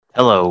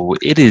Hello,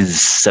 it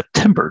is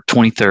September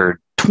 23rd,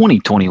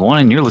 2021,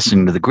 and you're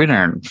listening to the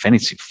Gridiron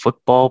Fantasy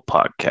Football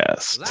Well, I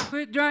Podcast.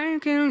 quit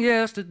drinking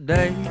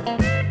yesterday.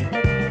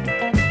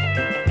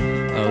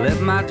 I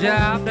left my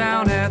job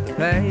down at the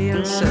pay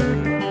and say,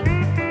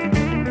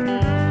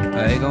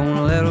 I ain't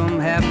gonna let them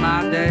have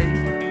my day.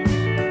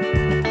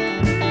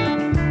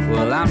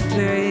 Well, I'm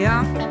too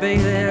young to be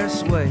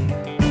this way.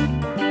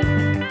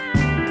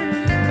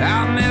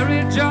 I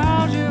married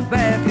Georgia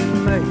back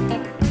in May.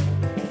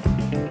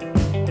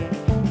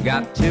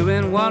 Got two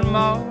and one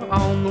more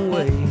on the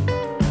way.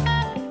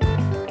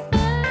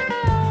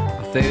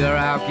 I figure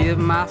I'll give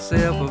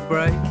myself a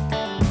break.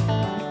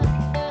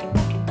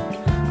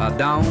 I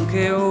don't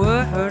care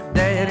what her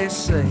daddy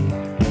say.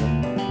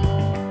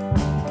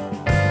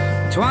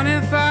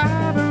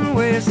 25 and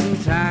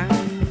wasting time.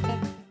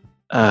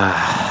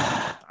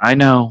 I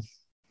know,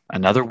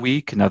 another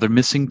week, another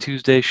missing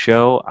Tuesday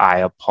show. I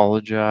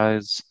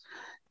apologize.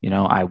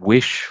 I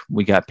wish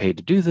we got paid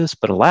to do this,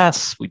 but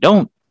alas, we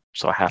don't.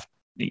 So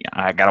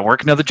I got to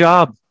work another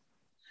job.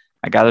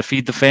 I got to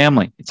feed the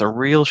family. It's a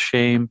real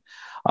shame.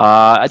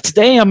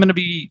 Today I'm going to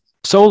be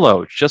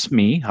solo. It's just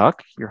me,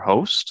 Huck, your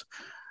host.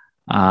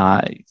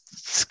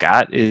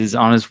 Scott is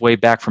on his way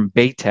back from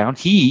Baytown.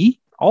 He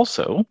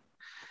also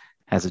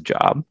has a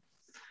job.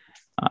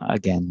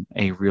 Again,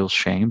 a real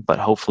shame, but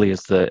hopefully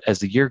as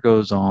the year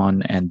goes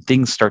on and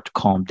things start to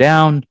calm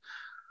down,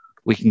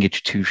 we can get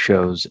you two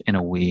shows in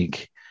a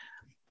week.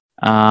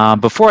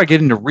 Before I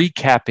get into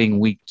recapping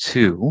week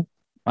two,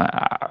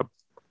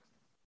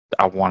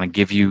 I want to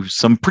give you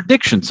some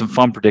predictions, some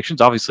fun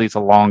predictions. Obviously, it's a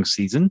long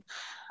season.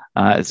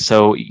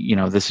 So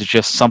this is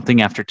just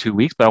something after 2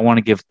 weeks, but I want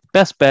to give the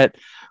best bet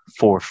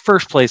for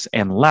first place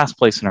and last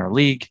place in our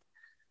league.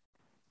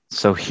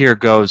 So here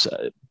goes.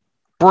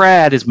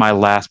 Brad is my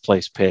last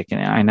place pick, and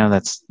I know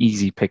that's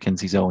easy pickings.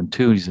 He's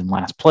 0-2. He's in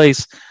last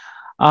place.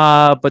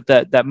 But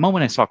that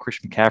moment I saw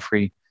Christian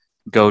McCaffrey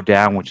go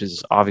down, which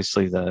is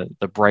obviously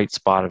the bright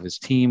spot of his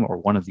team, or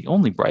one of the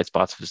only bright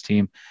spots of his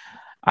team,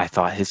 I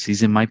thought his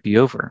season might be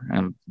over.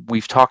 And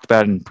we've talked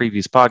about in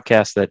previous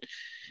podcasts that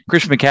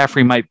Christian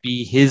McCaffrey might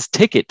be his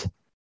ticket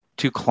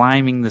to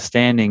climbing the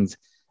standings,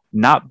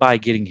 not by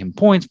getting him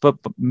points, but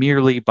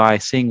merely by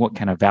seeing what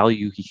kind of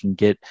value he can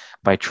get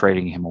by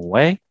trading him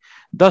away.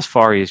 Thus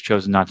far, he has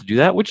chosen not to do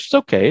that, which is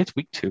okay. It's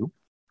week two.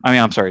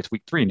 I'm sorry, it's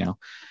week three now.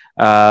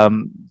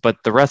 But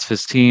the rest of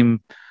his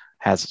team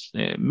has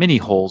many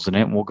holes in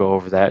it, and we'll go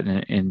over that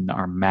in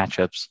our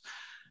matchups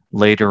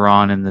later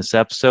on in this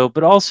episode.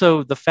 But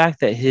also the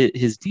fact that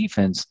his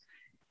defense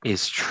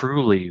is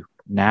truly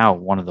now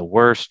one of the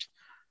worst.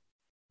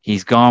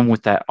 He's gone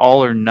with that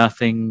all or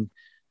nothing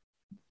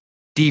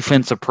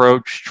defense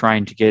approach,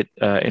 trying to get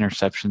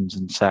interceptions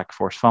and sack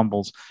force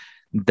fumbles.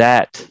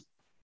 That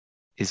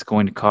is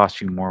going to cost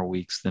you more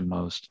weeks than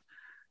most.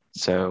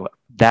 So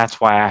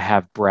that's why I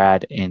have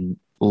Brad in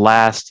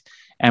last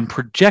and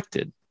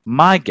projected,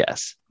 my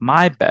guess,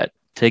 my bet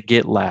to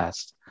get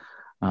last,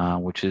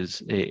 which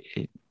is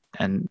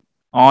an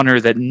honor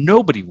that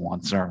nobody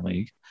wants in our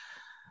league.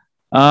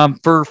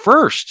 For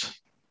first,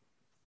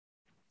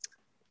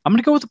 I'm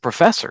going to go with the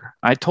professor.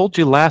 I told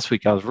you last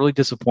week I was really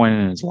disappointed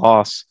in his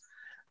loss.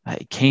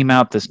 He came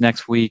out this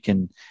next week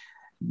and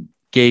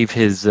gave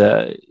his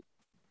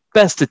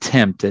best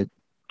attempt at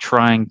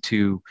trying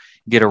to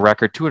get a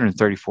record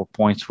 234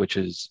 points, which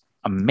is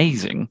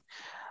amazing,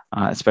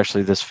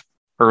 especially this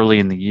early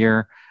in the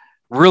year.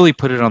 Really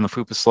put it on the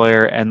Fupa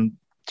Slayer, and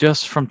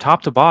just from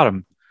top to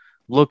bottom,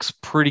 looks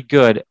pretty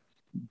good.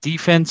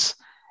 Defense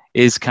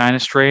is kind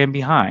of straying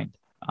behind.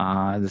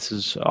 This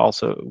is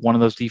also one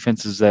of those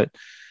defenses that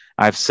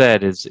I've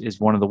said is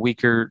one of the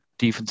weaker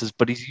defenses,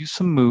 but he's used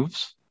some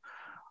moves.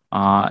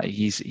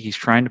 He's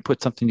trying to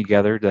put something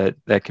together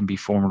that can be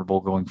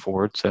formidable going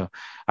forward. So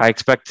I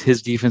expect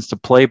his defense to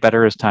play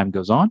better as time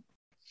goes on,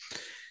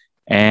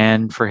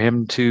 and for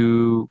him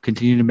to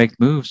continue to make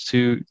moves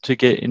to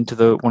get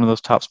into one of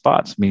those top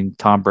spots. I mean,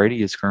 Tom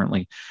Brady is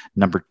currently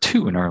number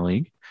 2 in our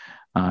league,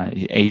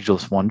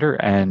 ageless wonder,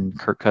 and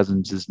Kirk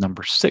Cousins is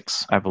number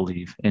 6, I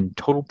believe, in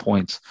total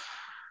points.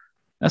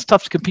 That's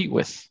tough to compete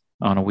with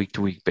on a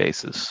week-to-week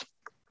basis.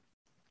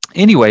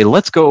 Anyway,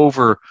 let's go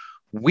over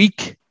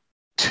week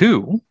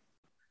 2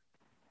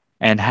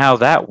 and how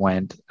that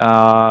went.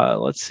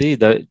 Let's see.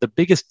 The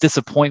biggest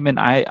disappointment,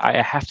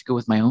 I have to go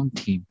with my own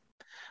team.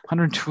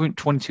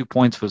 122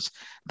 points was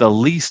the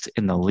least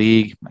in the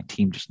league. My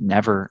team just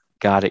never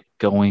got it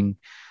going.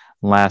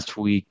 Last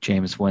week,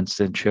 Jameis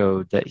Winston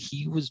showed that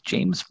he was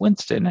Jameis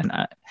Winston. And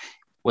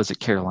was it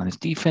Carolina's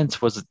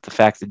defense? Was it the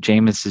fact that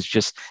Jameis is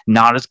just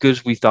not as good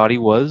as we thought he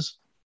was?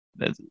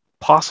 That's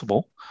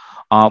possible.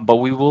 But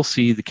we will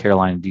see the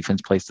Carolina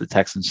defense place the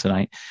Texans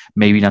tonight.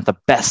 Maybe not the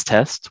best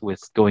test with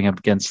going up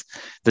against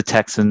the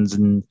Texans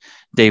and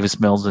Davis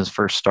Mills in his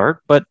first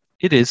start, but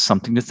it is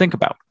something to think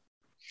about.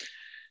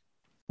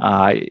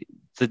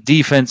 The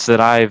defense that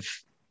I've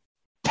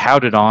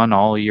touted on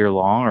all year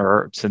long,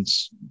 or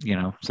since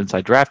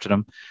I drafted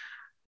him,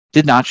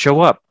 did not show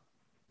up.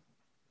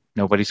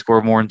 Nobody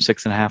scored more than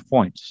 6.5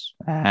 points,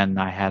 and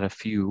I had a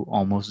few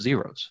almost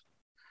zeros.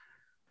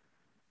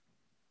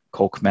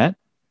 Cole Kmet,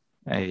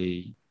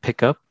 a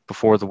pickup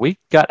before the week,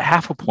 got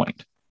half a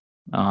point.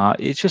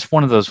 It's just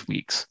one of those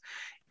weeks.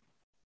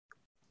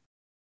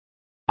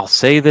 I'll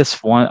say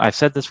this one. I've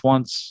said this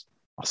once.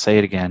 I'll say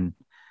it again.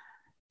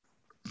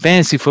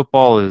 Fantasy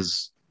football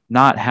is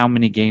not how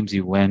many games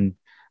you win,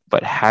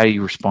 but how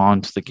you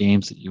respond to the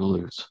games that you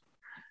lose.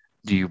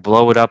 Do you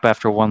blow it up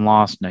after one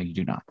loss? No, you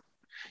do not.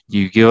 Do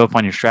you give up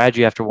on your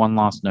strategy after one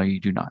loss? No, you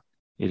do not.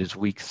 It is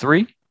week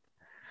 3.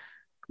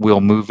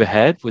 We'll move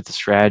ahead with the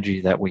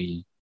strategy that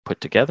we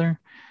put together,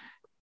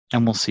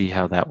 and we'll see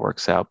how that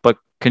works out. But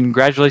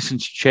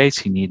congratulations to Chase.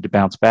 He needed to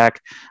bounce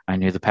back. I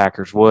knew the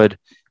Packers would,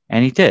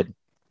 and he did.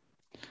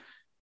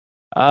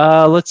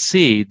 Let's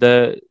see.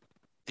 The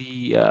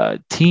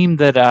team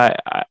that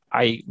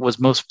I was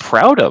most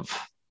proud of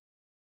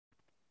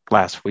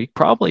last week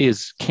probably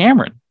is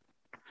Cameron.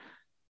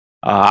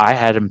 I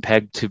had him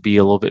pegged to be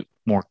a little bit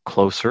more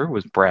closer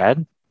with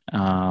Brad.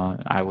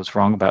 I was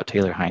wrong about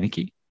Taylor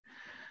Heineke.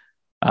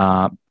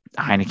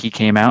 Heineke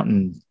came out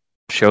and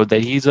showed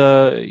that he's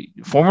a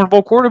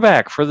formidable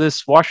quarterback for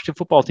this Washington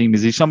football team.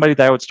 Is he somebody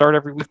that I would start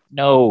every week?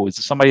 No. Is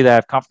he somebody that I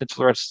have confidence for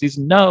the rest of the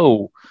season?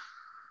 No.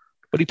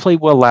 But he played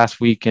well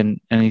last week,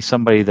 and he's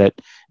somebody that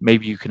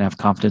maybe you can have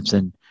confidence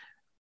in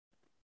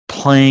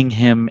playing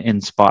him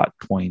in spot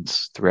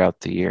points throughout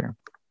the year.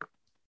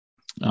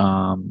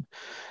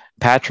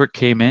 Patrick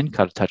came in,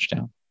 caught a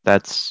touchdown.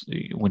 That's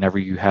whenever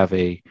you have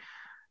a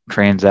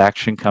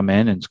transaction come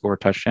in and score a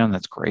touchdown,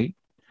 that's great.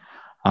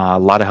 A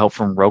lot of help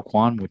from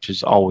Roquan, which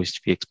is always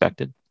to be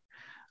expected.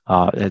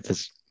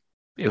 It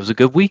was a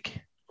good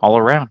week all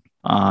around.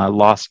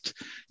 Lost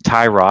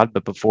Tyrod,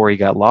 but before he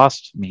got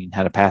lost,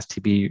 had a pass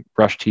TD,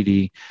 rush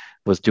TD,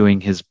 was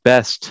doing his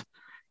best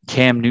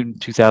Cam Newton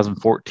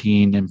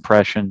 2014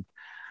 impression.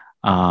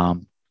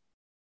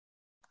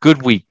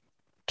 Good week,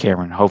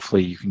 Cameron.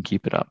 Hopefully you can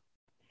keep it up.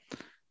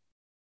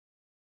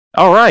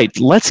 All right,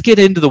 let's get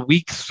into the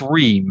week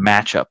 3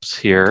 matchups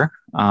here.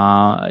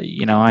 I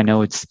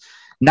know it's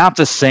not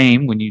the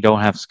same when you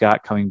don't have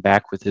Scott coming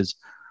back with his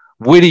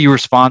witty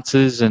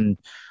responses and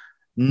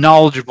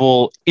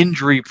knowledgeable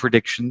injury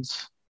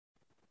predictions,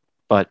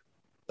 but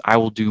I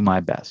will do my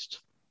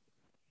best.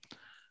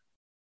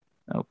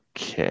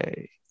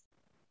 Okay.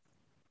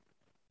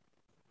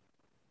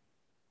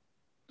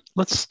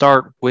 Let's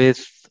start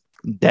with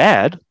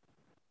Dad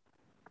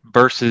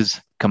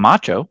versus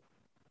Camacho.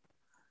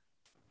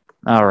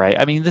 All right.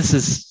 This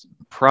is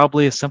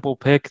probably a simple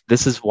pick.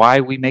 This is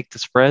why we make the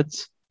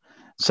spreads.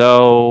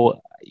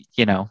 So,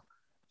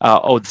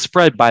 the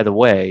spread, by the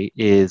way,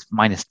 is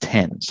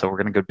 -10. So we're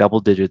going to go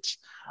double digits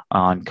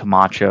on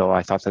Camacho.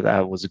 I thought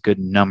that was a good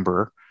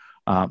number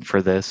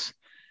for this.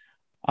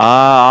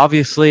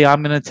 Obviously,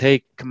 I'm going to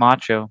take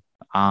Camacho.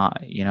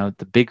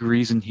 The big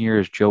reason here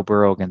is Joe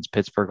Burrow against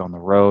Pittsburgh on the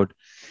road.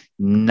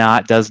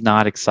 Does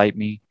not excite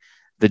me.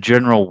 The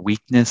general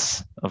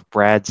weakness of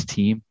Brad's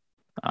team.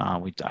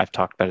 I've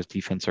talked about his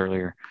defense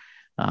earlier.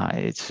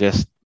 It's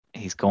just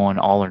he's going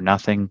all or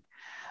nothing.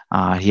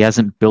 He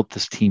hasn't built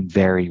this team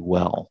very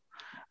well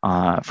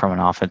from an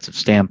offensive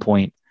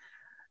standpoint.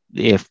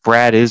 If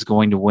Brad is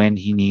going to win,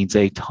 he needs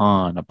a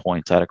ton of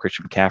points out of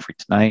Christian McCaffrey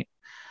tonight.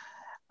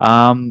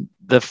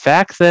 The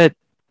fact that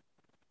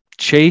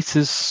Chase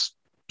is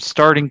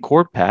starting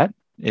Corpat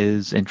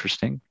is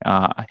interesting.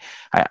 I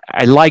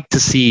like to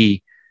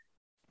see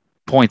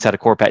points out of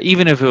Corpat,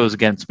 even if it was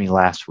against me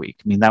last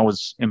week. That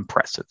was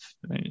impressive.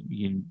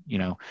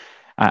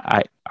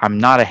 I'm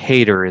not a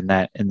hater in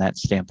that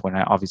standpoint.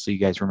 Obviously, you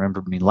guys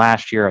remember me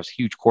last year. I was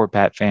a huge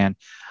Corpat fan.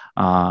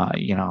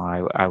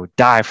 I would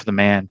die for the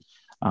man.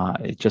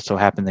 It just so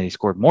happened that he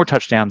scored more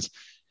touchdowns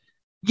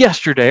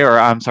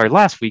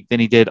last week than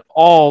he did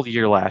all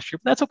year last year.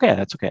 But that's okay.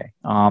 That's okay.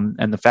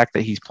 And the fact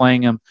that he's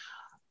playing him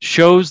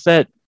shows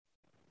that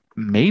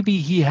maybe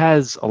he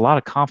has a lot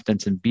of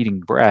confidence in beating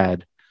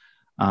Brad,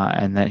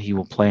 and that he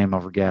will play him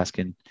over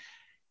Gaskin.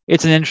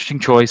 It's an interesting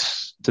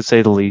choice, to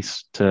say the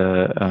least,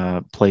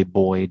 to play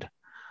Boyd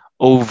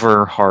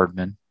over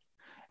Hardman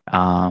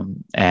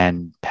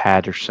and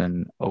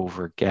Patterson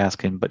over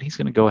Gaskin, but he's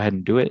going to go ahead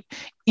and do it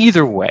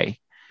either way.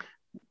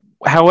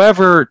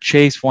 However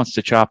Chase wants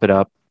to chop it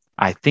up,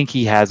 I think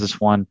he has this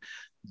one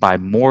by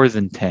more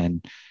than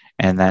 10,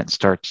 and that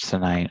starts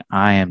tonight.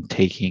 I am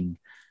taking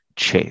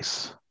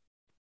Chase.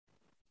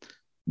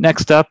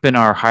 Next up in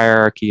our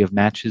hierarchy of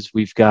matches,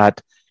 we've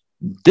got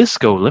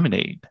Disco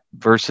Lemonade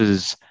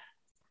versus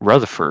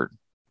Rutherford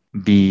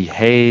B.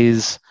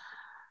 Hayes.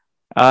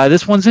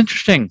 This one's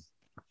interesting.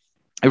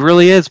 It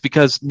really is,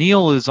 because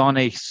Neil is on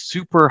a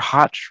super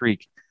hot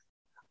streak.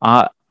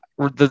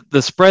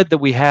 The spread that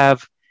we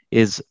have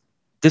is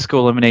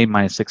Disco Lemonade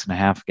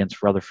 -6.5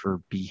 against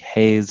Rutherford B.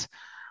 Hayes.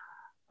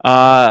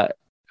 I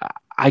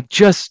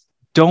just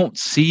don't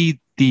see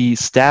the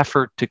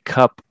Stafford to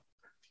Cup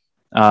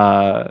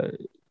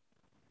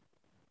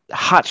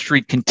hot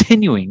streak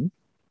continuing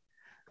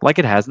like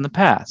it has in the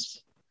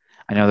past.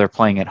 I know they're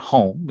playing at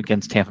home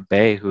against Tampa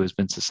Bay, who has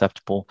been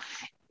susceptible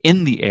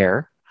in the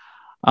air.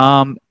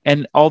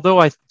 And although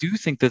I do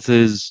think this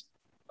is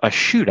a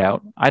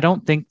shootout, I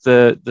don't think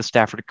the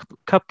Stafford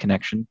Cup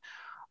connection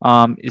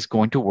is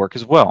going to work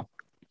as well.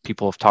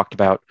 People have talked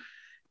about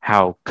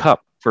how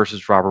Cup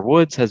versus Robert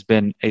Woods has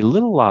been a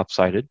little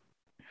lopsided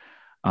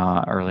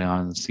early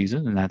on in the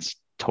season, and that's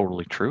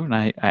totally true. And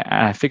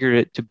I figured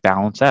it to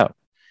balance out.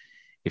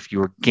 If you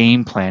were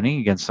game planning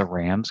against the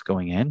Rams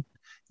going in,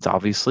 it's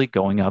obviously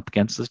going up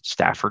against the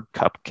Stafford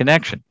Cup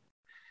connection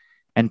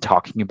and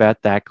talking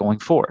about that going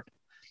forward.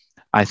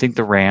 I think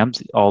the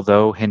Rams,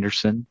 although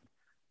Henderson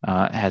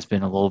has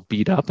been a little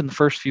beat up in the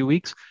first few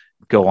weeks,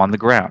 go on the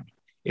ground.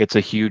 It's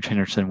a huge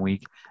Henderson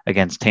week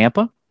against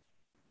Tampa,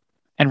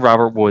 and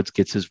Robert Woods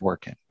gets his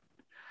work in.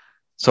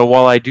 So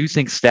while I do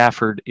think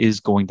Stafford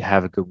is going to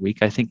have a good week,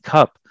 I think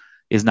Kupp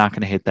is not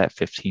going to hit that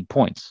 15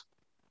 points.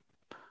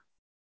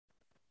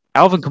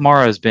 Alvin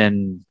Kamara has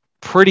been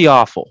pretty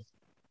awful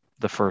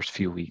the first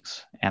few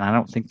weeks, and I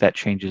don't think that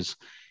changes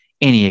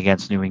any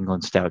against New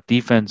England's stout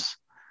defense.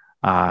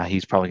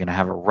 He's probably going to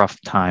have a rough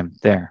time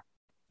there.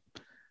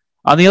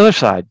 On the other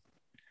side,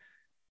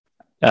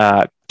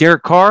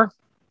 Derek Carr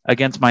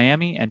against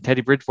Miami and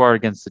Teddy Bridgewater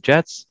against the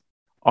Jets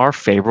are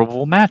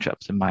favorable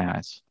matchups in my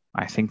eyes.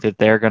 I think that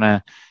they're going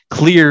to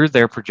clear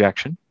their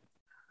projection.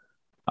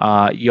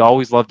 You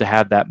always love to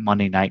have that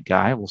Monday night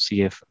guy. We'll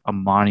see if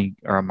Amari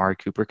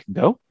Cooper can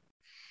go.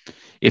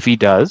 If he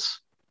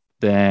does,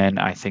 then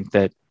I think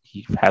that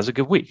he has a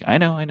good week. I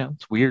know.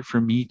 It's weird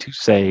for me to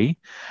say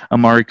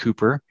Amari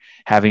Cooper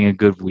having a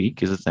good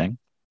week is a thing.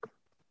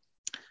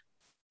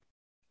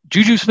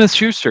 Juju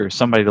Smith-Schuster is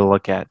somebody to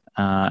look at.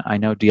 I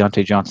know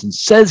Deontay Johnson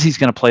says he's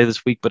going to play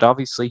this week, but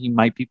obviously he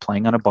might be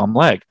playing on a bum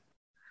leg.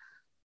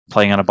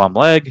 Playing on a bum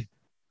leg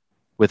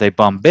with a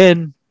bum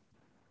bin,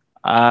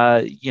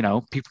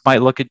 people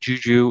might look at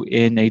Juju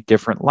in a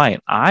different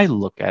light. I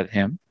look at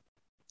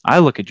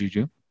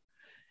Juju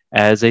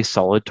as a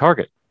solid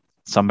target,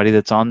 somebody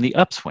that's on the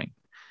upswing.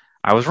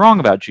 I was wrong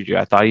about Juju.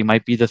 I thought he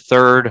might be the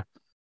third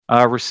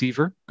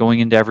receiver going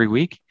into every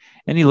week,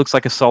 and he looks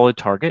like a solid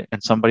target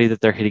and somebody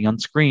that they're hitting on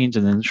screens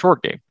and in the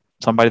short game.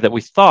 Somebody that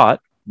we thought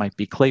might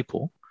be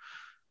Claypool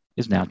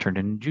is now turned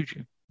into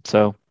Juju.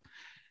 So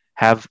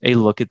have a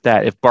look at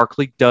that. If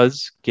Barkley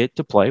does get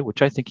to play,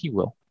 which I think he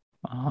will,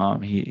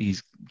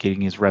 he's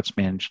getting his reps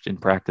managed in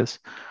practice.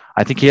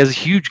 I think he has a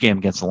huge game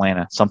against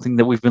Atlanta, something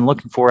that we've been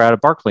looking for out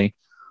of Barkley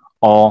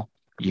all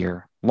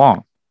year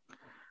long.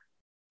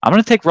 I'm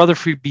going to take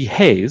Rutherford B.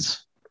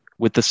 Hayes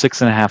with the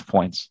 6.5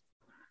 points,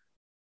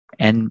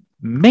 and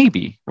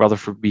maybe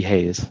Rutherford B.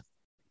 Hayes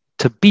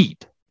to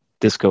beat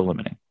Disco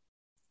Limiting.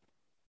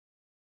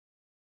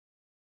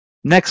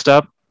 Next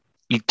up,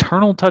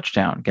 Eternal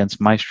Touchdown against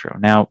Maestro.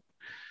 Now,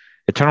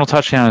 Eternal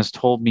Touchdown has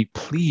told me,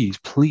 please,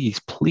 please,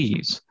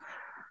 please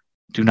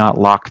do not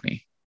lock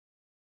me.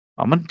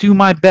 I'm going to do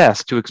my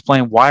best to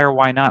explain why or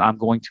why not I'm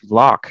going to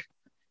lock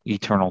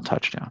Eternal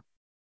Touchdown.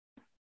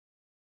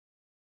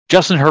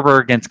 Justin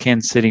Herbert against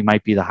Kansas City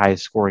might be the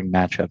highest scoring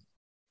matchup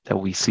that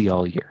we see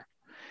all year.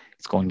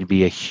 It's going to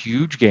be a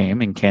huge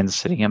game in Kansas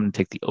City. I'm going to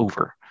take the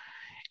over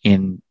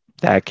in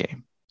that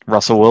game.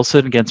 Russell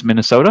Wilson against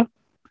Minnesota,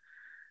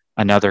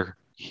 another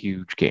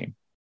huge game.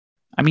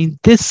 I mean,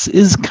 this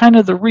is kind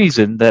of the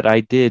reason that I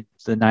did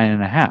the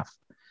 9.5.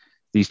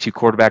 These two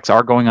quarterbacks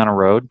are going on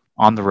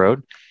the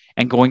road,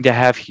 and going to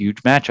have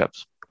huge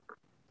matchups.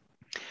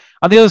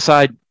 On the other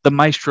side, the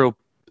Maestro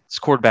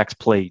quarterbacks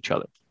play each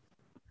other.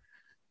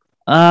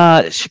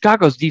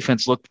 Chicago's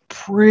defense looked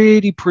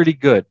pretty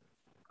good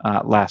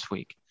last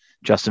week.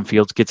 Justin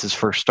Fields gets his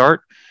first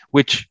start,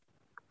 which,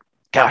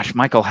 gosh,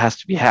 Michael has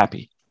to be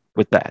happy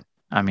with that.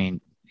 I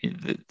mean,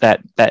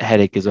 that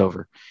headache is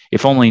over.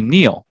 If only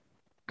Neil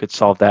could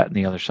solve that on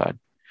the other side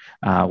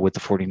with the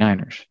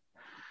 49ers.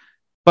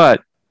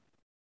 But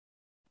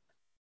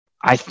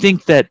I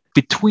think that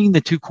between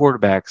the two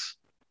quarterbacks,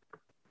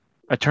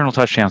 Eternal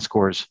Touchdown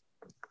scores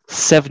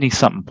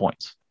 70-something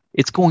points.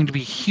 It's going to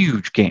be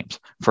huge games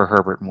for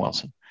Herbert and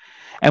Wilson.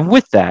 And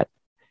with that,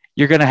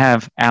 you're going to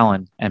have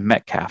Allen and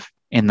Metcalf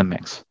in the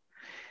mix.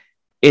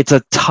 It's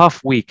a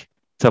tough week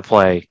to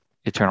play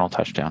Eternal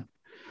Touchdown.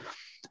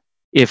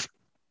 If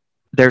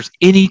there's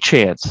any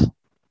chance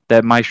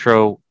that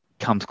Maestro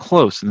comes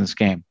close in this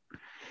game,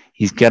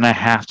 he's going to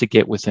have to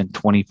get within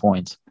 20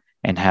 points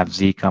and have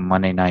Zeke on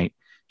Monday night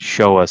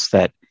show us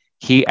that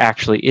he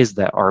actually is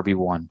that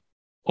RB1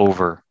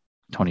 over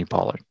Tony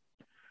Pollard.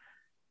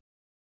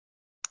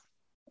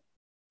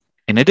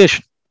 In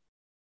addition,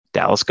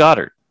 Dallas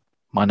Goedert,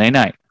 Monday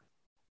night.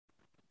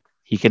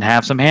 He can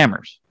have some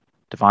hammers.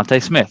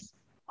 Devontae Smith,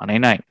 Monday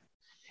night.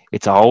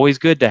 It's always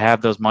good to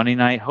have those Monday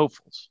night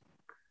hopefuls.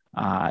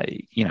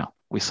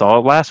 We saw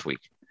it last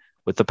week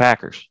with the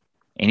Packers.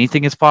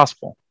 Anything is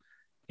possible.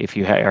 If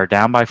you are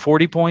down by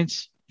 40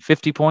 points,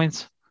 50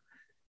 points,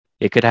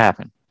 it could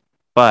happen.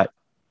 But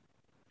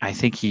I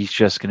think he's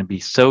just going to be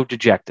so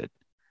dejected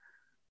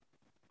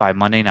by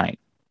Monday night,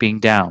 being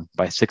down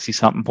by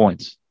 60-something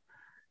points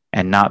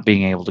and not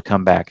being able to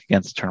come back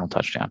against Eternal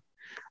Touchdown.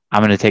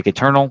 I'm going to take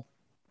Eternal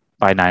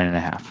by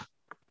 9.5.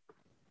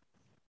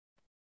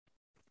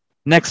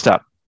 Next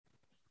up,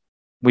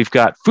 we've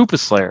got Fupa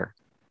Slayer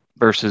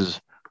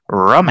versus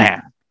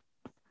Rumham.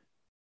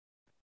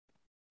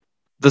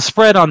 The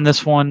spread on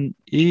this one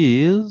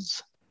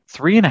is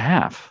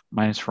 3.5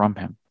 minus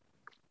Rumham.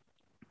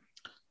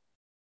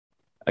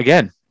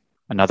 Again,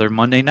 another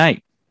Monday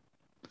night.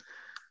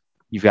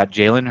 You've got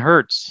Jalen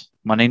Hurts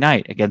Monday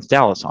night against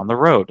Dallas on the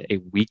road, a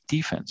weak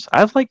defense.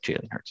 I've liked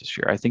Jalen Hurts this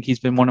year. I think he's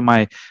been one of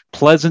my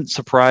pleasant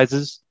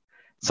surprises,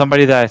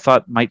 somebody that I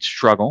thought might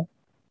struggle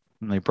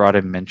when they brought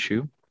in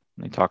Minshew.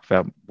 They talked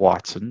about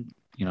Watson,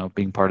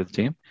 being part of the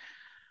team.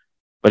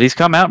 But he's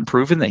come out and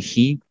proven that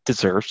he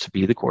deserves to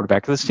be the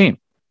quarterback of this team.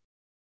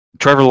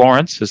 Trevor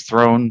Lawrence has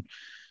thrown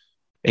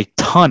a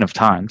ton of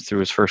times through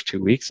his first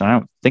 2 weeks, and I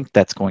don't think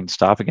that's going to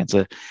stop against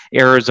an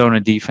Arizona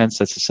defense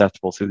that's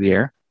susceptible through the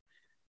air.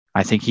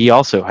 I think he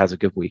also has a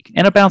good week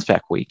and a bounce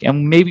back week.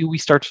 And maybe we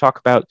start to talk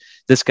about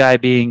this guy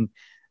being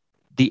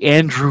the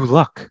Andrew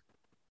Luck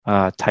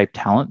type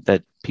talent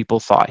that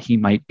people thought he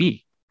might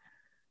be.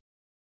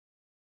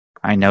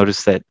 I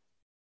noticed that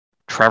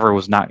Trevor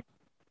was not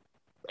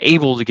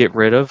able to get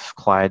rid of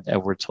Clyde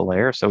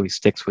Edwards-Helaire, so he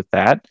sticks with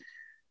that.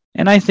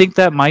 And I think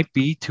that might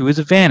be to his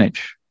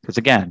advantage. Because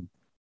again,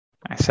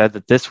 I said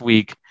that this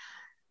week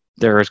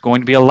there is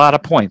going to be a lot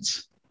of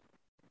points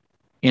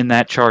in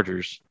that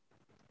Chargers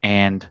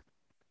and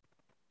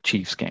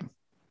Chiefs game.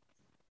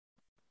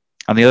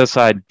 On the other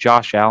side,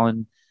 Josh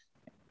Allen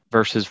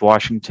versus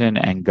Washington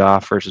and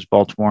Goff versus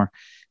Baltimore.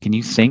 Can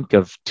you think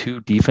of two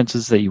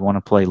defenses that you want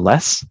to play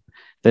less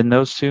than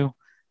those two?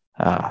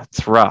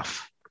 It's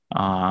rough.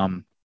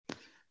 Tyreek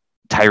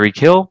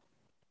Hill,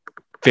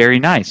 very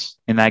nice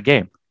in that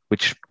game,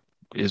 which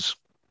is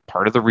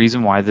part of the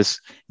reason why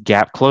this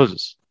gap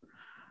closes.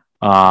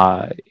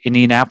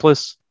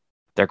 Indianapolis,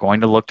 they're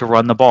going to look to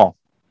run the ball.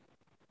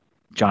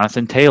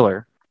 Jonathan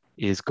Taylor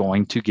is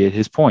going to get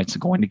his points,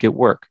 going to get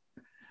work.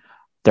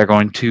 They're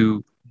going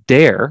to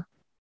dare.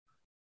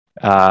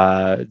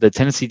 The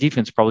Tennessee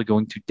defense is probably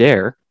going to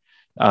dare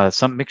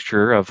some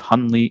mixture of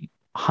Hundley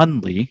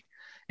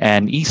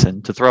and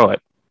Eason to throw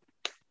it.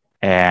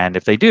 And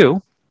if they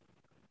do,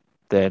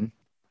 then,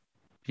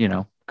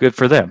 good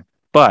for them.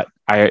 But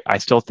I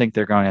still think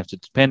they're going to have to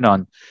depend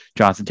on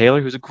Jonathan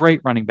Taylor, who's a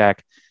great running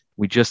back.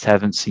 We just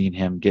haven't seen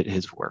him get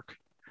his work.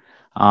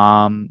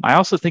 I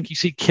also think you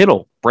see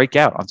Kittle break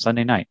out on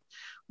Sunday night.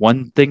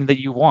 One thing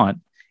that you want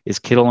is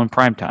Kittle in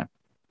primetime.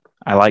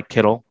 I like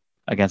Kittle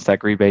against that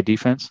Green Bay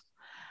defense.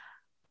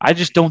 I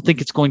just don't think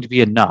it's going to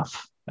be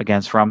enough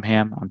against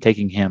Rumham. I'm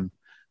taking him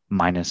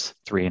minus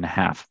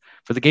 3.5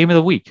 for the game of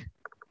the week.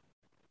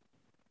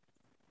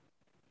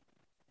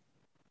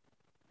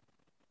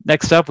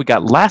 Next up, we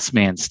got Last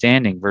Man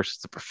Standing versus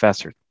the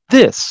Professor.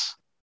 This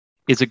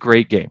is a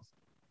great game.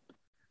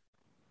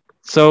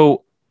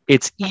 So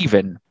it's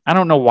even. I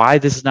don't know why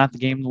this is not the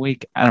game of the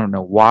week. I don't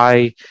know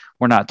why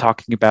we're not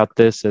talking about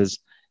this as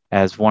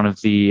one of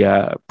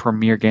the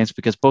premier games,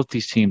 because both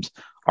these teams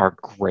are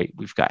great.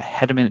 We've got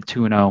Hedman at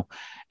 2-0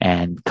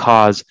 and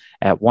Kaz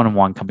at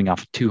 1-1 coming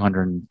off a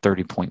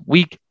 230-point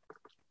week.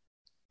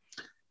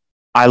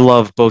 I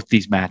love both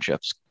these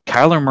matchups.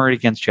 Kyler Murray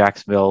against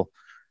Jacksonville,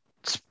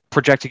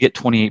 projected to get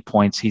 28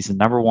 points. He's the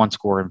number one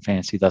scorer in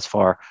fantasy thus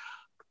far.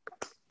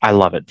 I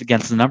love it.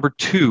 Against the number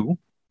 2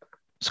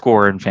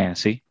 scorer in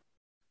fantasy,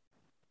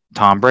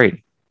 Tom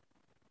Brady.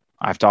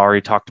 I've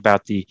already talked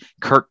about the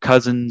Kirk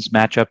Cousins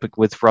matchup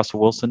with Russell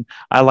Wilson.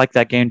 I like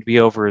that game to be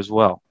over as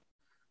well.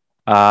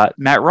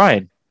 Matt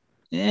Ryan,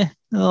 a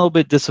little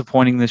bit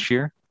disappointing this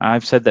year.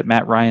 I've said that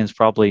Matt Ryan's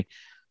probably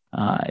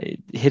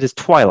hit his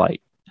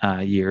twilight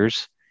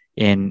years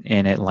in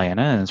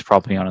Atlanta and is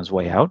probably on his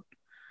way out.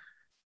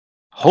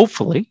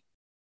 Hopefully,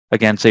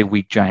 against a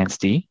weak Giants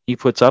D, he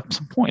puts up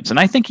some points. And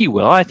I think he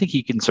will. I think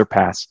he can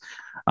surpass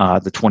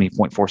the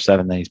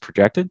 20.47 that he's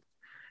projected.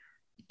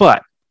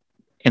 But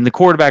in the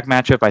quarterback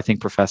matchup, I think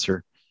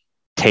Professor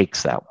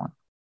takes that one.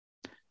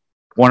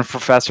 One of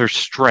Professor's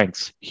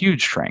strengths,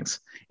 huge strengths,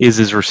 is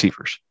his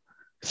receivers.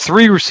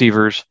 3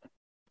 receivers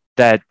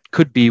that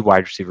could be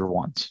wide receiver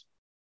ones,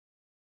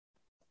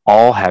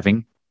 all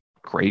having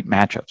great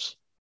matchups.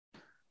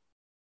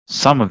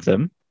 Some of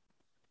them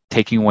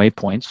taking away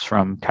points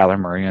from Kyler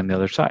Murray on the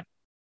other side.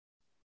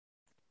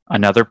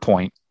 Another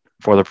point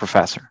for the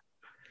Professor.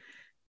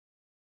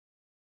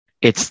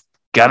 It's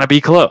going to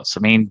be close. I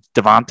mean,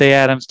 Devontae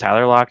Adams,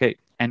 Tyler Lockett,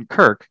 and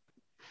Kirk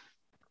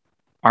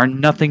are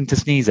nothing to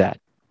sneeze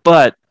at.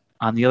 But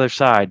on the other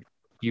side,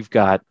 you've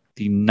got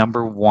the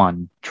number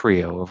 1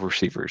 trio of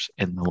receivers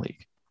in the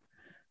league.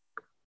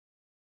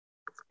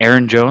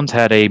 Aaron Jones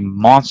had a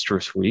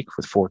monstrous week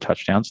with 4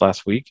 touchdowns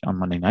last week on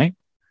Monday night.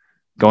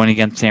 Going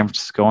against San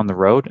Francisco on the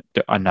road,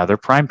 another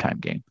primetime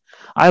game.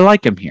 I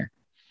like him here.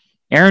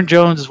 Aaron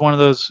Jones is one of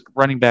those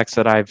running backs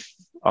that I've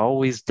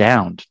always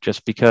downed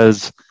just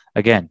because,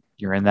 again,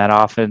 you're in that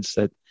offense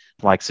that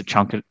likes to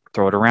chunk it,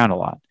 throw it around a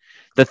lot.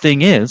 The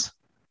thing is,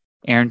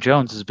 Aaron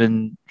Jones has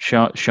been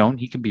shown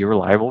he can be a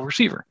reliable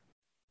receiver.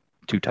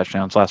 2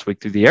 touchdowns last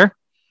week through the air.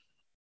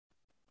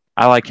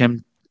 I like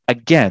him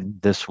again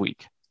this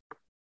week.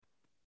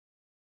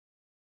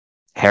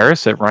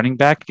 Harris at running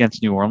back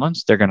against New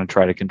Orleans. They're going to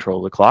try to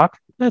control the clock.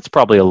 That's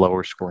probably a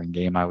lower scoring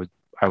game, I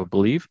would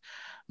believe,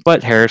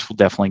 but Harris will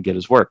definitely get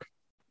his work.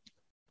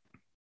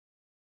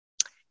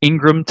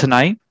 Ingram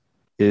tonight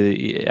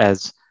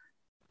as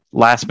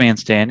last man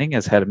standing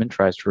as Hedman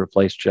tries to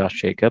replace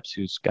Josh Jacobs,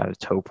 who's got a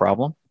toe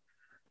problem.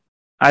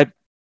 I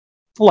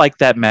like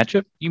that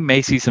matchup. You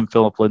may see some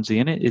Philip Lindsay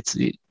in it.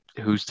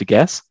 Who's to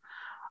guess?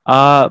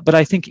 But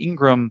I think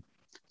Ingram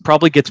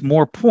probably gets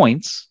more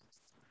points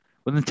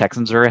when the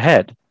Texans are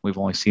ahead. We've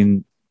only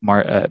seen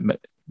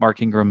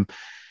Mark Ingram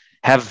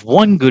have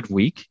one good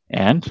week,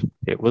 and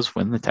it was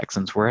when the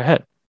Texans were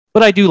ahead.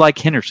 But I do like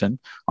Henderson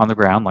on the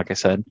ground, like I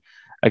said,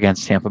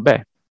 against Tampa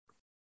Bay.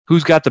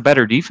 Who's got the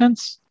better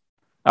defense?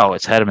 Oh,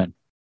 it's Hedman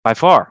by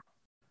far.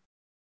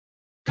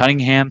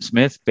 Cunningham,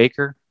 Smith,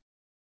 Baker.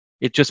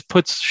 It just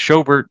puts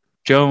Schobert,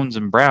 Jones,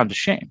 and Brown to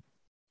shame.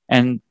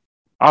 And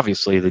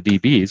obviously the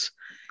DBs,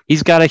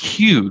 he's got a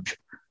huge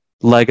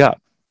leg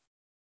up.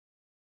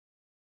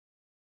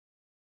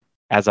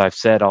 As I've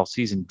said all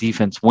season,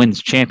 defense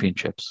wins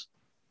championships.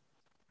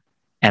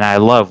 And I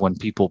love when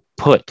people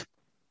put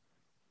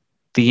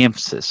the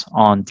emphasis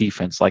on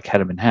defense like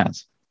Hedman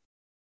has.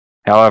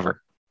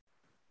 However,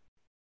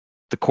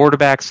 the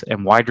quarterbacks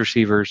and wide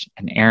receivers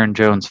and Aaron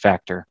Jones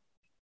factor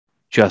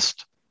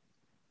just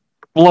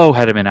blow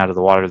Hedman out of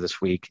the water this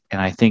week, and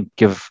I think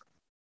give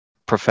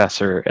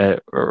Professor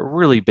a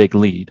really big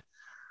lead,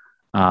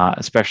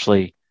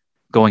 especially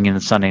going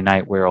into Sunday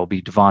night where it'll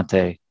be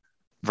Devontae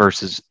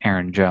versus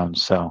Aaron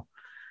Jones. So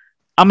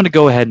I'm going to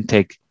go ahead and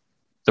take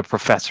the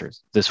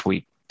Professors this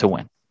week to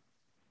win.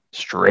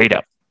 Straight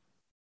up.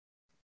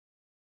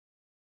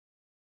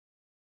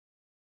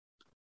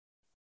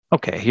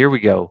 Okay, here we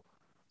go.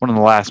 One of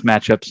the last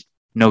matchups,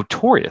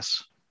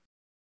 Notorious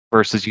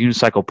versus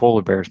Unicycle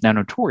Polar Bears. Now,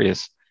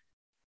 Notorious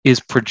is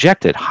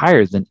projected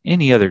higher than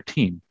any other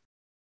team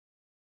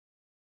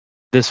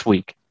this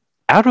week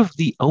out of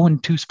the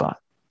 0-2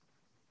 spot.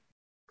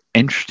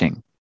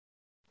 Interesting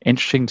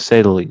to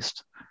say the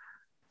least.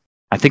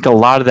 I think a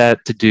lot of that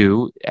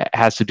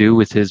has to do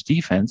with his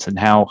defense and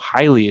how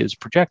highly it is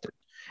projected.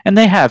 And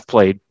they have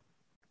played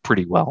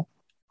pretty well.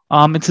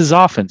 It's his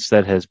offense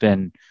that has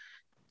been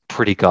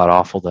pretty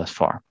god-awful thus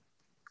far.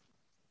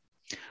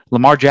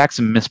 Lamar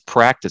Jackson missed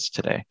practice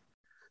today,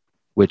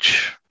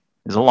 which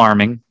is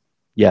alarming,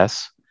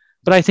 yes.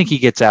 But I think he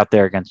gets out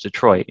there against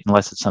Detroit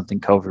unless it's something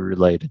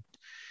COVID-related.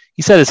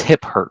 He said his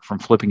hip hurt from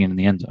flipping in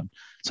the end zone.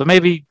 So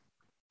maybe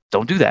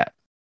don't do that.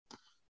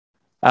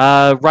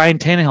 Ryan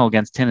Tannehill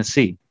against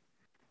Tennessee.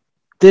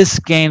 This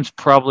game's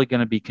probably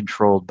going to be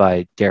controlled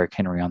by Derrick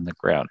Henry on the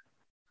ground.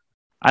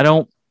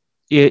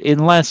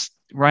 Unless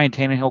Ryan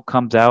Tannehill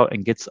comes out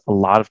and gets a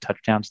lot of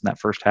touchdowns in that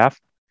first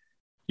half,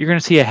 you're going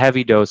to see a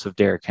heavy dose of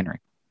Derrick Henry.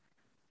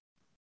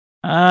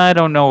 I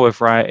don't know if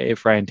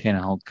Ryan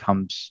Tannehill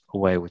comes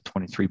away with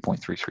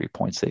 23.33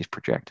 points that he's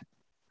projected.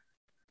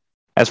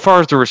 As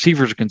far as the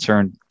receivers are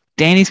concerned,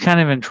 Danny's kind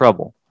of in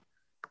trouble.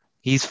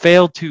 He's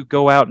failed to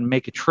go out and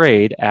make a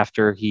trade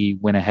after he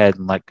went ahead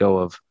and let go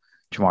of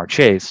Jamar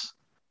Chase.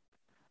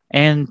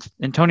 And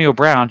Antonio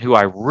Brown, who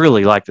I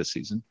really like this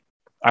season,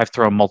 I've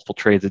thrown multiple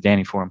trades at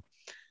Danny for him,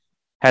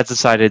 has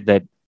decided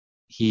that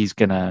he's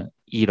going to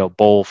eat a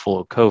bowl full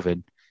of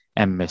COVID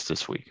and miss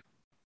this week.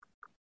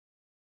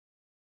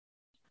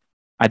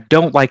 I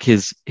don't like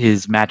his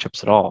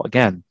matchups at all.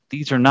 Again,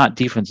 these are not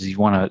defenses you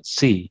want to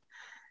see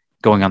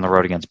going on the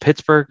road against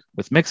Pittsburgh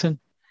with Mixon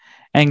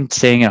and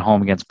staying at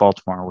home against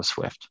Baltimore with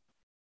Swift.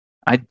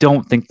 I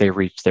don't think they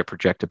reached their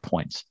projected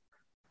points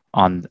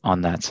on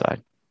that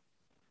side.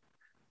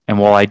 And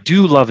while I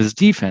do love his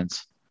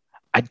defense,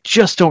 I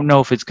just don't know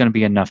if it's going to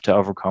be enough to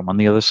overcome on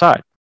the other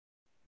side.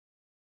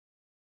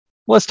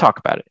 Let's talk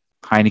about it.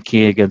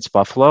 Heineke against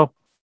Buffalo.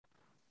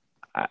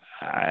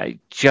 I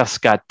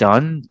just got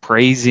done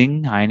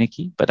praising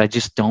Heineke, but I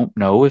just don't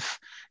know if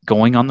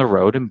going on the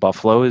road in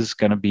Buffalo is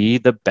going to be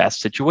the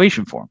best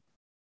situation for him.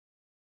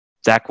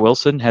 Zach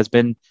Wilson has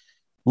been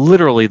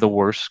literally the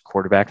worst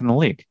quarterback in the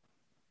league.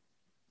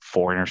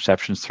 4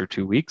 interceptions through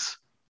 2 weeks.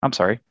 I'm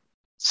sorry,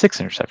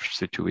 6 interceptions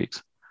through 2 weeks.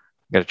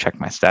 I got to check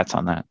my stats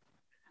on that.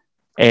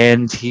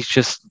 And he's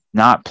just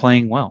not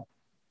playing well.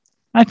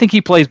 I think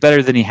he plays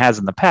better than he has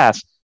in the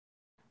past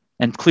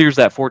and clears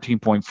that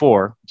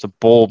 14.4. It's a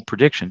bold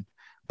prediction.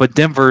 But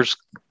Denver's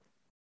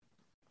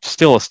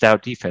still a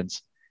stout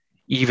defense,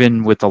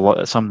 even with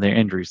some of their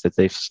injuries that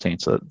they've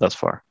sustained thus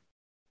far.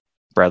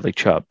 Bradley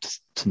Chubb,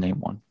 to name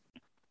one.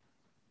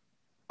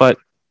 But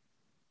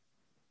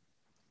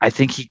I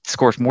think he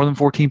scores more than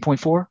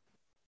 14.4,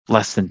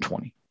 less than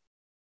 20.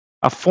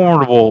 A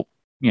formidable,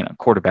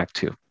 quarterback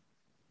too.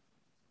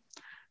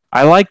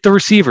 I like the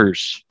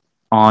receivers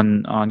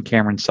on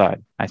Cameron's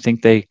side. I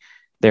think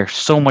they're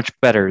so much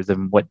better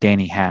than what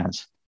Danny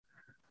has,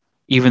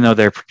 even though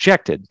they're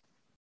projected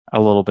a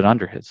little bit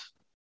under his.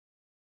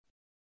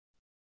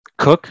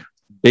 Cook,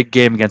 big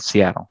game against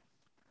Seattle.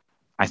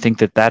 I think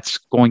that's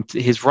going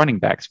to his running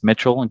backs,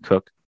 Mitchell and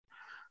Cook,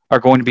 are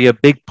going to be a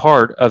big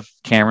part of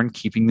Cameron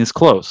keeping this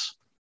close.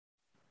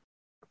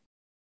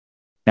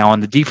 Now, on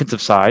the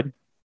defensive side,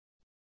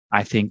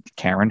 I think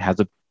Cameron has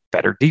a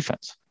better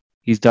defense.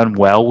 He's done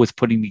well with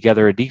putting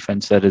together a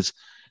defense that is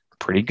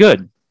pretty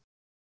good.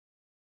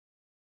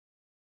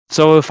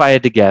 So if I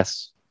had to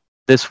guess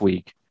this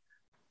week,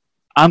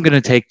 I'm going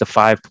to take the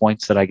 5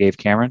 points that I gave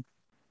Cameron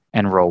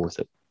and roll with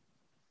it.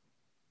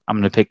 I'm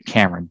going to pick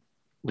Cameron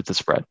with the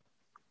spread.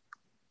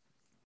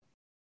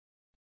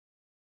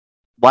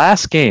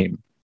 Last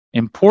game,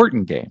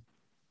 important game.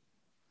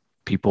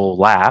 People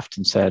laughed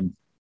and said,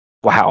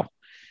 wow,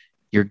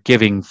 you're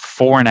giving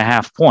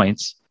 4.5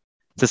 points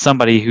to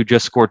somebody who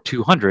just scored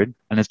 200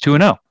 and is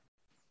 2-0.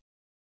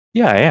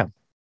 Yeah, I am.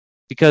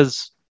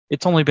 Because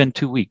it's only been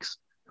 2 weeks.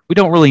 We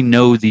don't really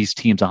know these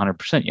teams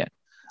 100% yet.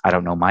 I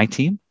don't know my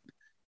team.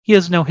 He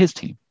doesn't know his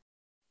team.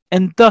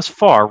 And thus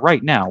far,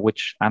 right now,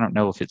 which I don't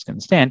know if it's going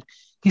to stand,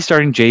 he's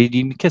starting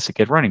J.D. McKissick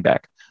at running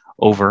back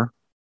over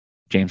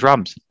James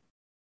Robinson,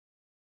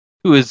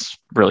 who is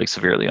really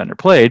severely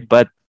underplayed,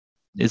 but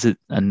is it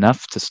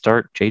enough to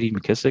start J.D.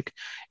 McKissick,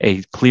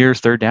 a clear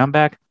third down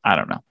back? I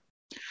don't know.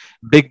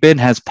 Big Ben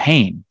has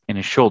pain in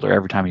his shoulder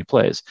every time he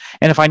plays.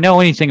 And if I know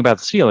anything about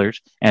the Steelers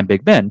and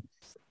Big Ben,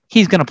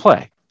 he's going to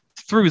play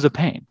through the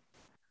pain.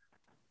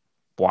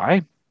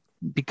 Why?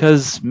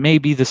 Because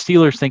maybe the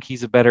Steelers think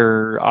he's a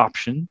better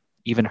option,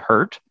 even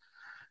hurt,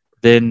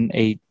 than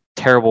a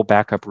terrible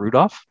backup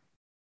Rudolph.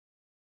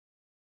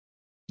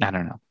 I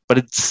don't know. But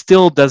it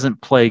still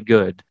doesn't play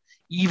good,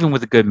 even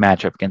with a good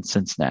matchup against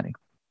Cincinnati.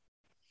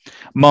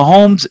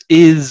 Mahomes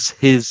is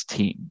his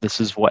team.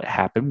 This is what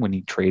happened when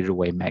he traded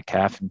away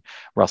Metcalf and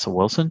Russell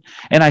Wilson.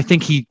 And I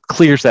think he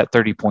clears that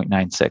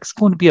 30.96. It's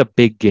going to be a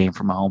big game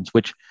for Mahomes,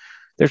 which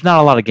there's not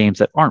a lot of games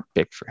that aren't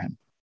big for him.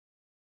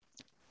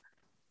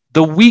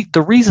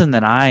 The reason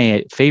that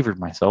I favored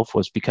myself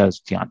was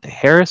because Deontay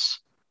Harris,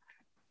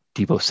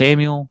 Deebo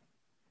Samuel,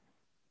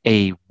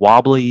 a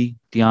wobbly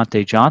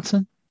Deontay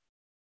Johnson,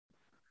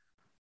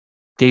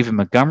 David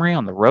Montgomery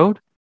on the road,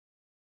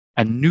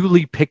 a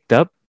newly picked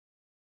up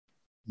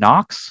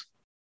Knox,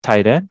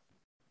 tight end,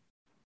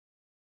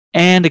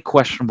 and a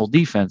questionable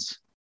defense.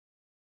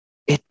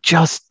 It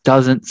just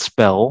doesn't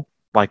spell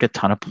like a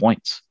ton of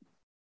points.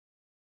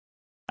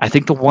 I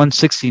think the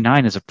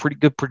 169 is a pretty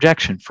good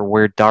projection for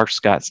where Darth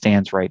Scott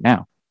stands right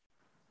now.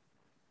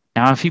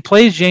 Now, if he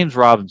plays James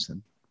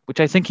Robinson, which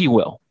I think he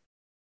will,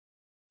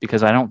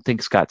 because I don't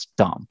think Scott's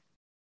dumb,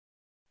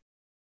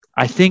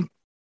 I think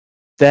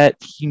that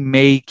he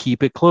may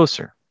keep it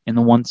closer in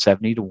the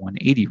 170 to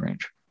 180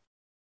 range.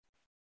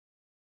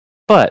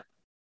 But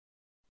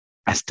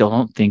I still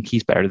don't think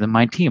he's better than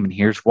my team, and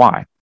here's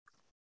why.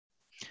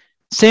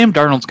 Sam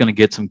Darnold's going to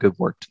get some good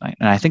work tonight,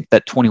 and I think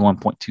that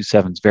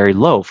 21.27 is very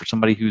low for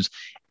somebody who's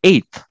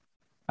 8th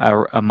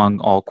among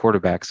all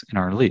quarterbacks in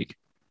our league.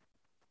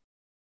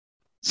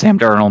 Sam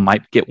Darnold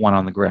might get 1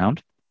 on the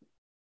ground,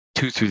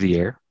 2 through the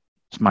air.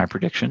 It's my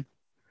prediction.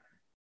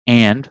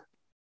 And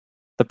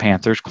the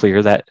Panthers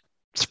clear that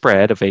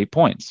spread of 8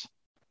 points.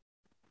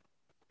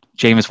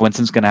 Jameis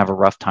Winston's going to have a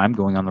rough time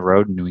going on the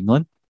road in New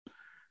England.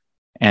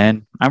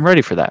 And I'm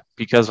ready for that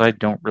because I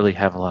don't really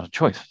have a lot of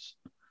choices.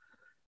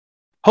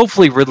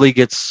 Hopefully Ridley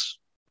gets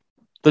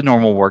the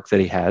normal work that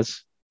he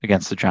has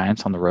against the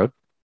Giants on the road.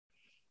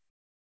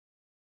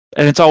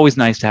 And it's always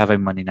nice to have a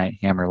Monday night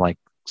hammer like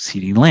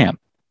CeeDee Lamb,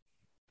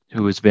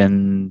 who has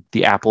been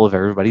the apple of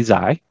everybody's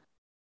eye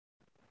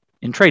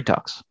in trade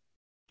talks.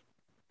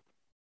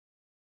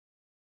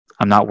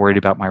 I'm not worried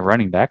about my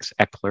running backs,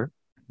 Eckler,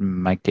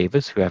 Mike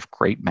Davis, who have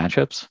great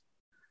matchups,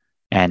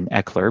 and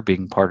Eckler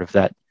being part of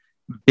that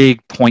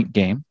big point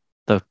game,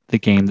 the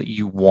game that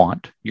you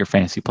want your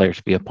fantasy players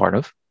to be a part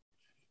of.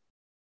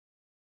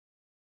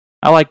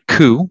 I like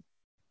Koo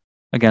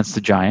against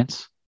the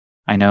Giants.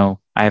 I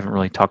know I haven't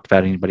really talked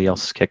about anybody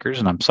else's kickers,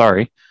 and I'm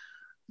sorry,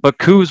 but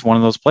Koo is one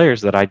of those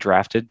players that I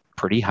drafted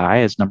pretty high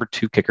as number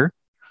 2 kicker,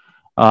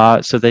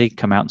 so they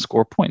come out and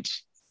score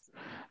points.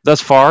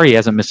 Thus far, he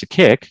hasn't missed a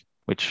kick,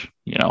 which,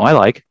 I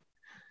like,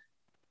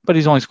 but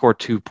he's only scored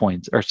 2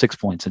 points or 6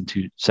 points in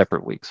 2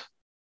 separate weeks.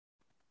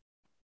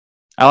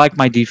 I like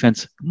my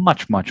defense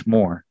much, much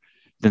more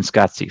than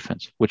Scott's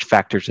defense, which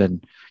factors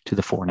in to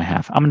the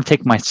 4.5. I'm going to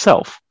take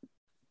myself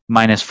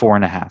minus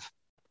 4.5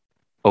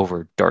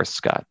 over Darth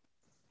Scott.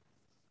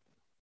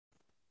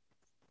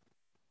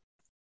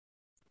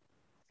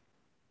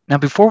 Now,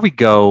 before we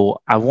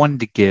go, I wanted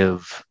to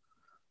give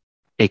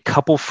a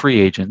couple free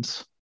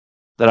agents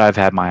that I've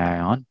had my eye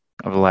on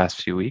over the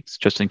last few weeks,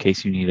 just in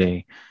case you need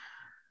a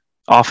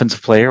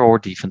offensive player or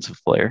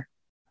defensive player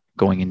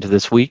going into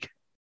this week.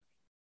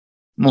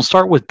 And we'll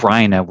start with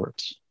Brian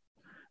Edwards,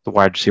 the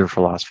wide receiver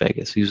for Las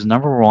Vegas. He was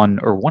one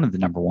of the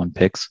number 1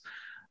 picks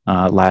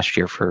last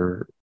year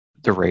for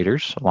the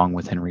Raiders, along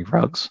with Henry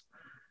Ruggs.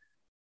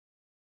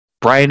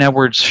 Brian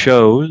Edwards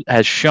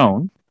has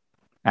shown,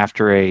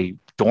 after a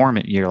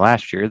dormant year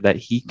last year, that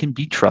he can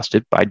be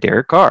trusted by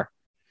Derek Carr.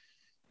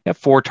 He had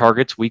 4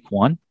 targets week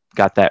 1,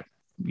 got that,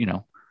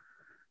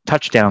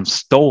 touchdown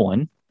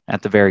stolen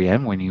at the very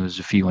end when he was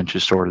a few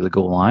inches short of the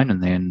goal line,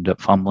 and they ended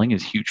up fumbling.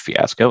 It's a huge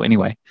fiasco.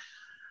 Anyway,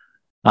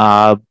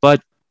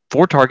 but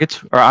 5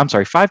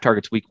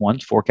 targets week 1,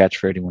 4 catches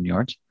for 81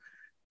 yards.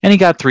 And he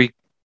got 3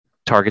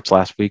 targets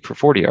last week for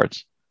 40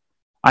 yards.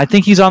 I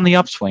think he's on the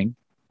upswing.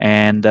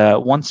 And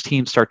once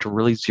teams start to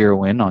really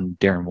zero in on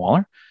Darren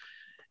Waller,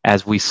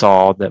 as we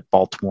saw that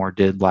Baltimore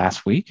did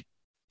last week,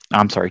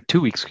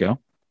 2 weeks ago,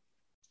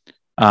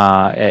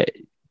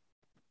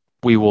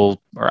 we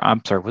will, or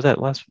I'm sorry, was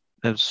that last?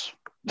 That was,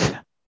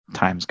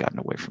 time's gotten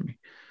away from me.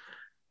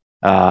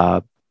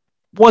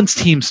 Once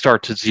teams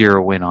start to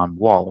zero in on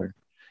Waller,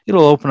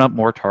 it'll open up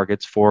more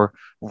targets for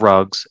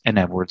Ruggs and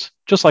Edwards,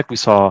 just like we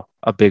saw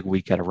a big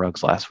week out of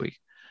Ruggs last week.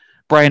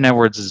 Bryan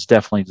Edwards is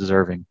definitely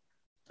deserving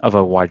of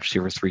a wide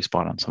receiver 3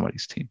 spot on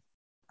somebody's team.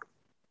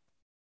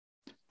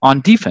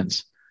 On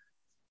defense,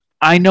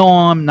 I know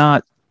I'm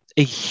not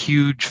a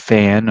huge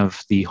fan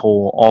of the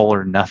whole all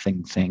or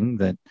nothing thing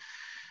that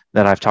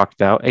I've talked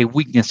about, a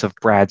weakness of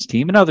Brad's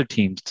team and other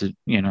teams, to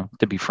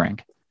be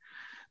frank.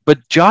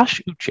 But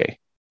Josh Uche,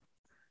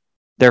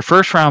 their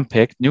first round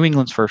pick, New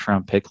England's first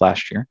round pick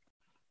last year,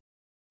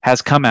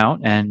 has come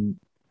out and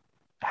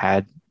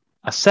had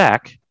a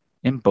sack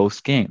in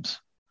both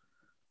games.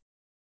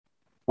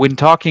 When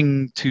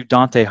talking to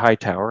Dante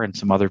Hightower and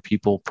some other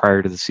people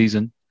prior to the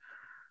season,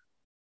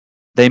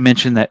 they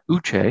mentioned that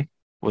Uche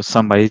was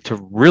somebody to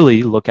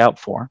really look out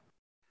for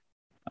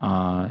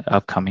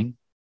upcoming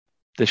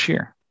this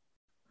year.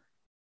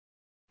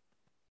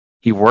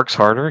 He works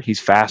harder. He's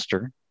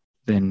faster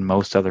than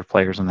most other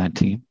players on that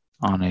team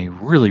on a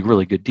really,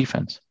 really good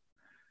defense.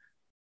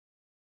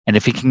 And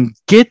if he can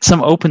get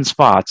some open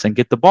spots and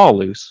get the ball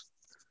loose,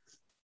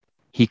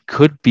 he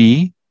could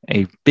be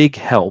a big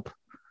help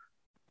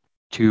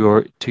to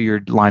your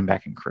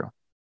linebacking crew.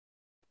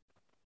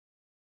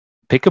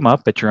 Pick him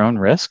up at your own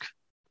risk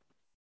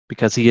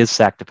because he is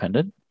sack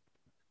dependent,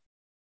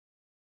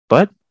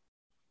 but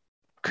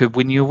could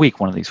win you a week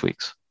one of these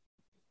weeks.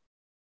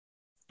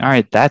 All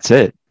right, that's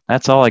it.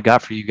 That's all I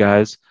got for you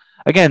guys.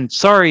 Again,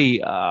 sorry,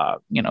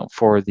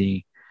 for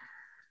the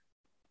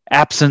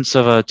absence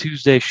of a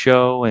Tuesday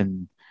show,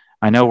 and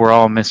I know we're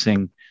all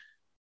missing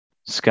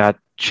Scott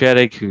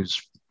Cheddick,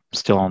 who's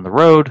still on the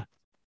road,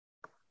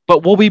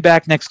 but we'll be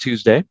back next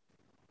Tuesday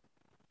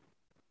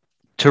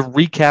to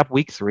recap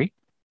week 3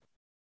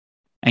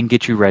 and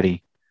get you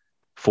ready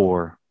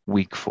for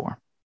week 4.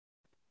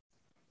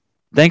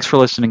 Thanks for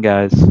listening,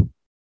 guys,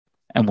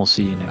 and we'll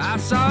see you next week. I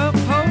saw a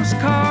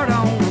postcard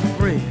on the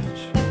fridge,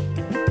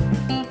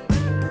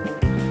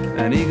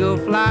 an eagle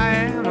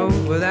flying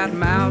over that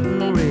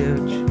mountain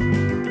ridge.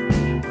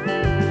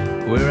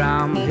 Where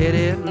I'm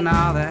headed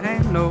now, there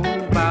ain't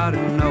nobody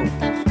knows.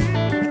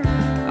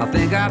 I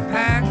think I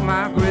packed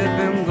my grip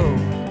and go.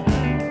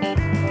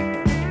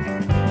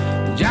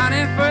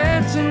 Johnny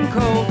Fritz and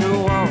Cold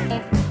War.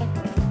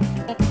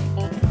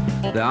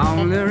 The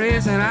only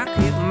reason I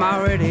keep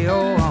my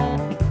radio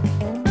on,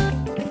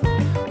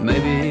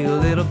 maybe a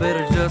little bit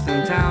of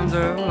Justin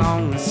Townsend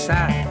along the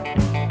side.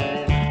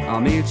 I'll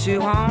meet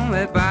you home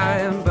by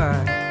and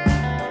by.